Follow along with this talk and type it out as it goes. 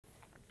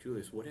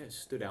Julius, what has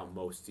stood out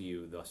most to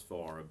you thus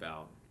far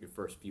about your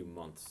first few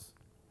months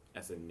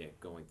as a Knick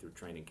going through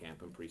training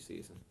camp and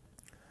preseason?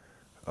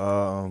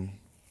 Um,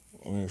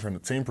 I mean, from the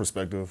team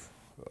perspective,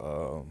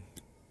 the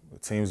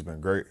team's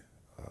been great.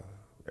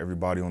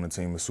 Everybody on the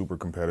team is super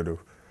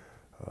competitive.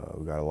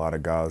 We got a lot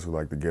of guys who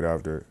like to get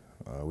after it.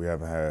 We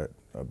haven't had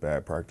a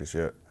bad practice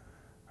yet.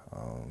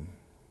 Um,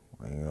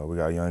 we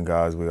got young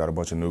guys, we got a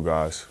bunch of new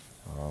guys.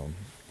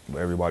 But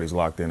everybody's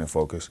locked in and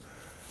focused,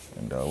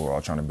 and we're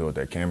all trying to build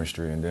that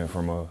chemistry. And then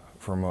from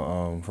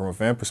a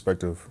fan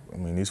perspective, I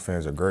mean, these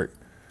fans are great.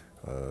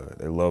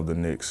 They love the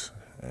Knicks,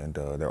 and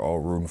they're all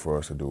rooting for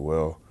us to do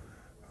well.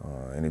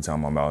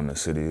 Anytime I'm out in the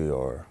city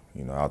or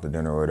out to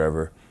dinner or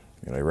whatever,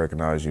 they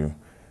recognize you,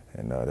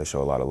 and they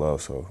show a lot of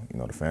love. So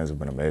the fans have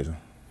been amazing.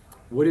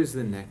 What is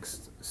the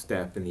next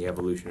step in the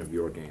evolution of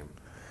your game?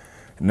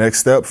 Next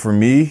step for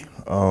me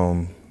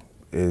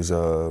is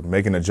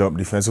making a jump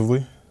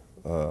defensively,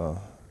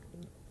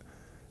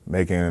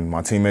 making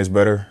my teammates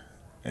better,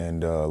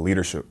 and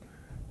leadership.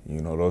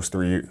 Those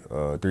three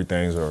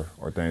things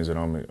are things that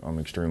I'm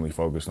extremely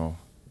focused on.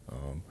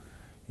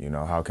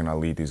 How can I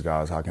lead these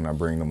guys? How can I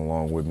bring them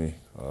along with me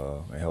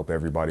and help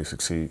everybody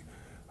succeed?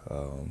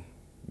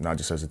 Not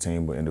just as a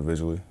team, but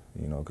individually.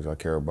 Because I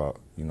care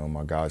about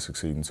my guys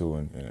succeeding too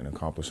and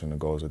accomplishing the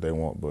goals that they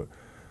want. But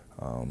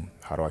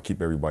how do I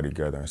keep everybody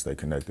together and stay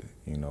connected?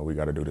 We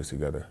got to do this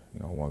together.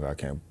 One guy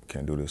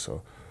can't do this.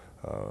 So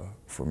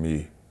for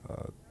me,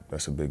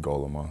 that's a big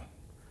goal of mine.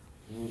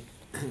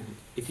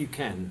 If you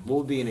can, what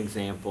would be an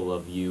example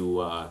of you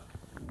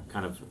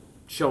kind of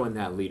showing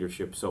that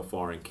leadership so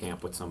far in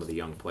camp with some of the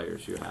young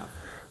players you have?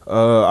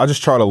 I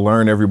just try to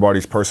learn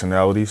everybody's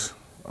personalities.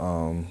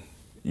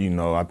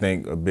 I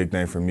think a big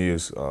thing for me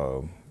is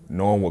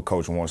knowing what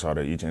coach wants out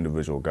of each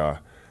individual guy.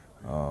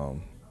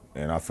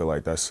 And I feel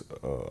like that's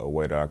a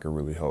way that I can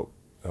really help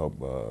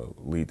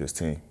lead this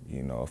team.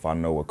 If I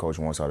know what coach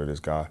wants out of this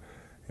guy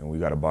and we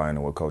got to buy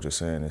into what coach is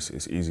saying,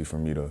 it's easy for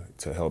me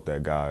to help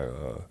that guy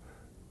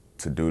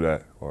to do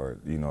that or,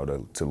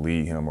 to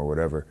lead him or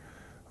whatever.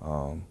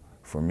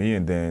 For me,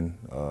 and then,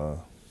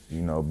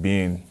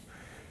 being,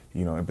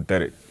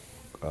 empathetic,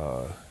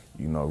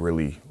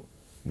 really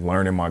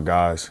learning my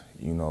guys,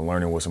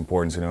 learning what's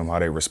important to them, how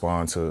they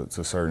respond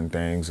to certain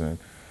things, and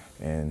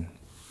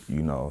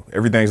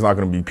everything's not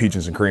going to be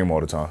peaches and cream all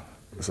the time.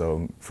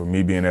 So for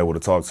me, being able to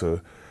talk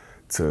to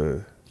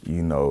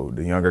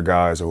the younger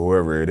guys or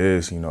whoever it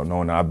is,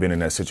 knowing that I've been in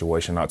that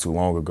situation not too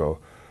long ago,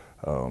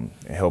 and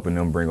helping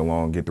them bring them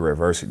along and get through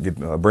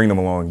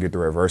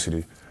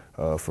adversity,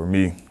 for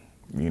me,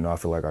 I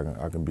feel like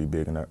I can be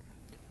big in that.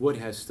 What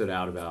has stood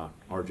out about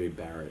RJ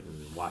Barrett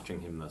and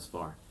watching him thus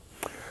far?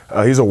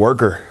 He's a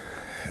worker.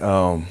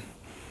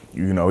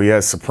 He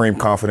has supreme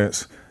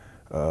confidence,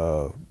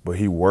 but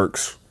he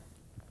works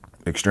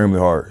extremely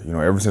hard.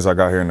 Ever since I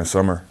got here in the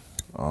summer,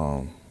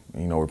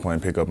 we're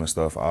playing pickup and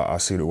stuff. I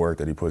see the work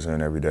that he puts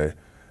in every day.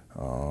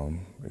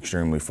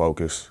 Extremely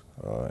focused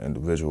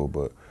individual,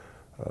 but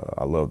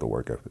I love the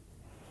work ethic.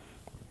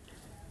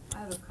 I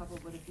have a couple,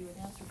 but if you would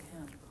answer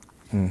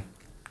him,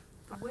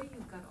 the way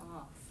you got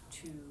off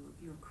to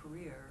your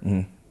career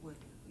with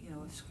a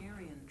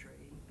scary injury,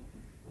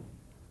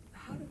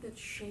 how did that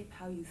shape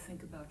how you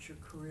think about your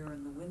career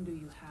and the window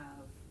you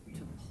have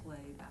to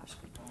play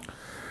basketball?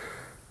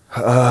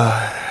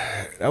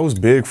 That was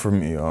big for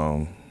me.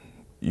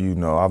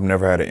 I've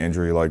never had an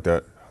injury like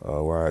that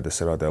where I had to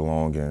sit out that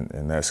long,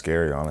 and that's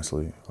scary,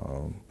 honestly.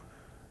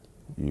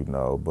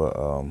 But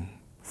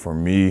for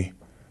me,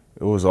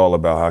 it was all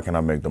about how can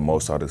I make the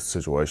most out of the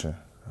situation.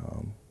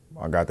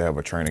 I got to have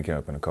a training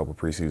camp and a couple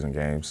preseason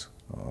games,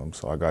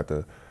 so I got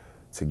to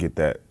get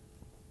that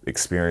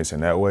experience in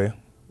that way.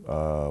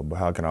 But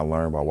how can I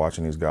learn by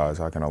watching these guys?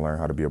 How can I learn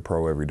how to be a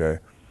pro every day?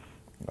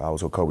 I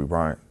was with Kobe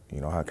Bryant.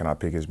 How can I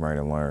pick his brain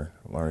and learn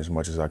as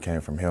much as I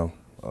can from him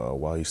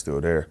while he's still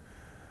there?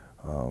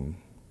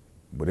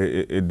 But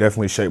it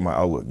definitely shaped my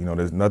outlook.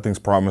 Nothing's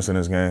promised in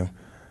this game.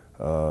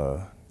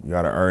 You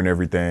got to earn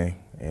everything,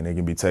 and it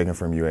can be taken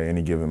from you at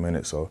any given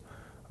minute. So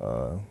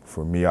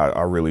for me,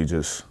 I really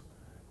just,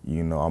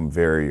 I'm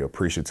very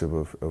appreciative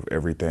of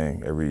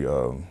everything, every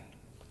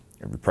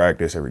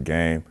practice, every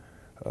game.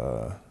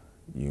 I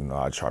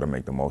try to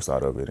make the most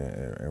out of it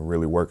and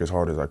really work as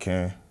hard as I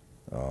can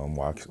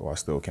while I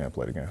still can't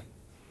play the game.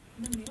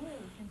 And then the only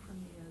other thing for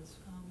me is,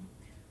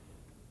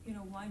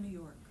 why New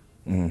York?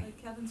 Like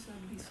Kevin said,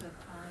 he said,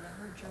 and I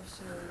heard Jeff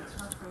say it's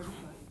not for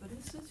everybody, but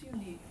this is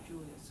unique,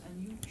 Julius,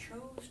 and you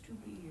chose to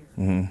be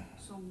here.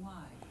 So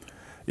why?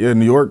 Yeah,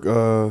 New York,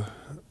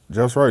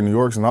 Jeff's right, New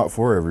York's not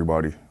for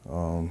everybody.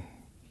 The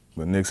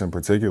Knicks in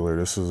particular,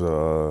 this is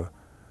a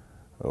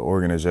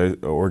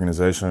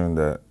organization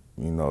that,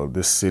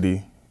 this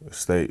city,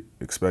 state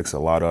expects a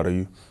lot out of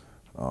you.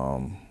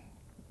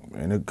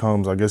 And it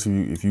comes, I guess,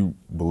 if you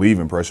believe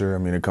in pressure. I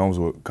mean, it comes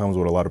with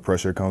a lot of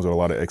pressure. It comes with a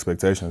lot of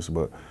expectations.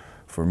 But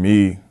for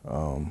me,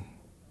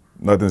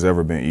 nothing's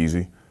ever been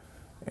easy,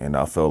 and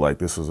I felt like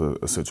this was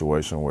a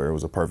situation where it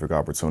was a perfect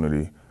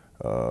opportunity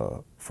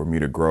for me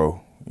to grow,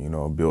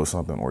 build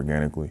something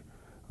organically.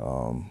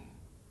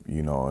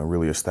 you know, and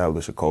really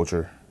establish a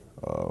culture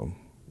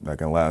that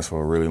can last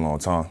for a really long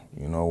time.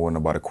 You know, it wasn't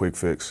about a quick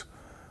fix.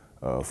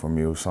 For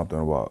me, it was something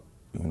about,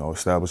 you know,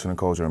 establishing a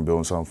culture and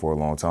building something for a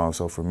long time.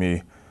 So for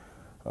me,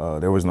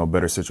 there was no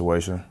better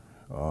situation.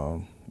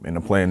 And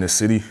to play in this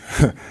city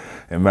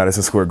in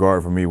Madison Square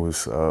Garden for me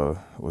was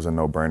a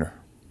no-brainer.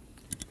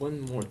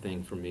 One more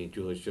thing for me,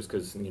 Julius, just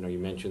because, you know, you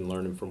mentioned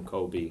learning from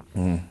Kobe.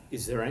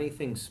 Is there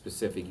anything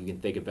specific you can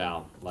think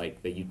about,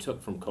 like, that you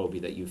took from Kobe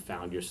that you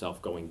found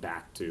yourself going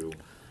back to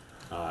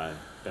that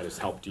has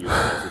helped you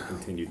as you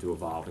continue to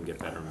evolve and get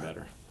better and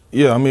better?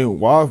 Yeah, I mean,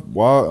 why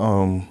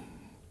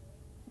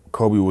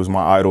Kobe was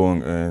my idol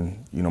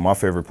and you know, my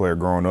favorite player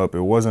growing up,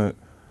 it wasn't,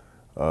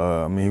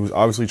 I mean, he was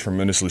obviously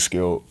tremendously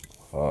skilled.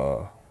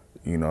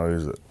 You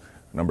know,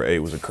 number 8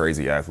 was a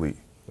crazy athlete.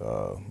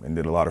 And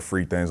did a lot of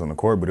freak things on the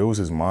court, but it was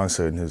his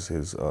mindset and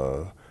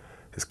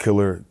his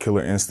killer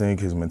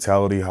instinct, his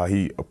mentality, how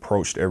he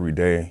approached every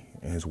day,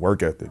 and his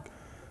work ethic.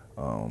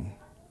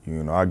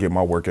 You know, I get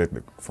my work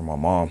ethic from my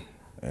mom,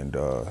 and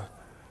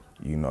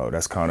you know,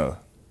 that's kind of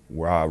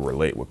where I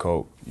relate with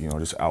Kobe. You know,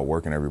 just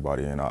outworking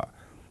everybody, and I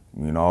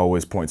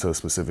always point to a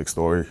specific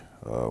story.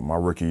 My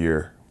rookie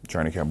year,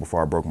 training camp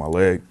before I broke my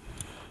leg.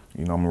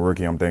 You know, I'm a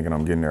rookie. I'm thinking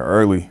I'm getting there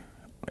early,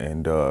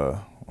 and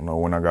I don't know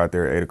when I got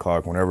there, 8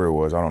 o'clock, whenever it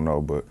was, I don't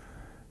know, but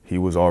he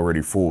was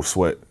already full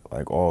sweat,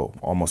 like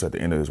almost at the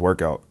end of his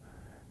workout.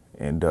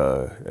 And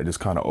it just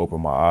kind of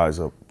opened my eyes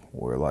up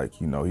where, like,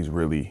 you know, his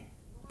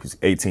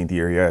 18th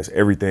year, he has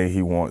everything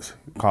he wants,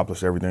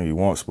 accomplished everything he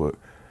wants, but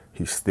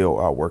he's still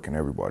outworking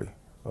everybody.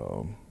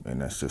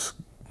 And that's just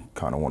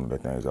kind of one of the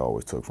things I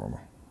always took from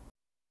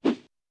him.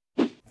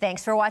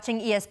 Thanks for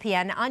watching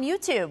ESPN on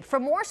YouTube. For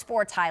more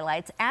sports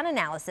highlights and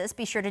analysis,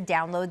 be sure to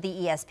download the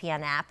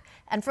ESPN app.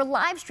 And for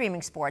live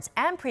streaming sports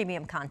and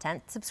premium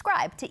content,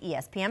 subscribe to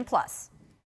ESPN+.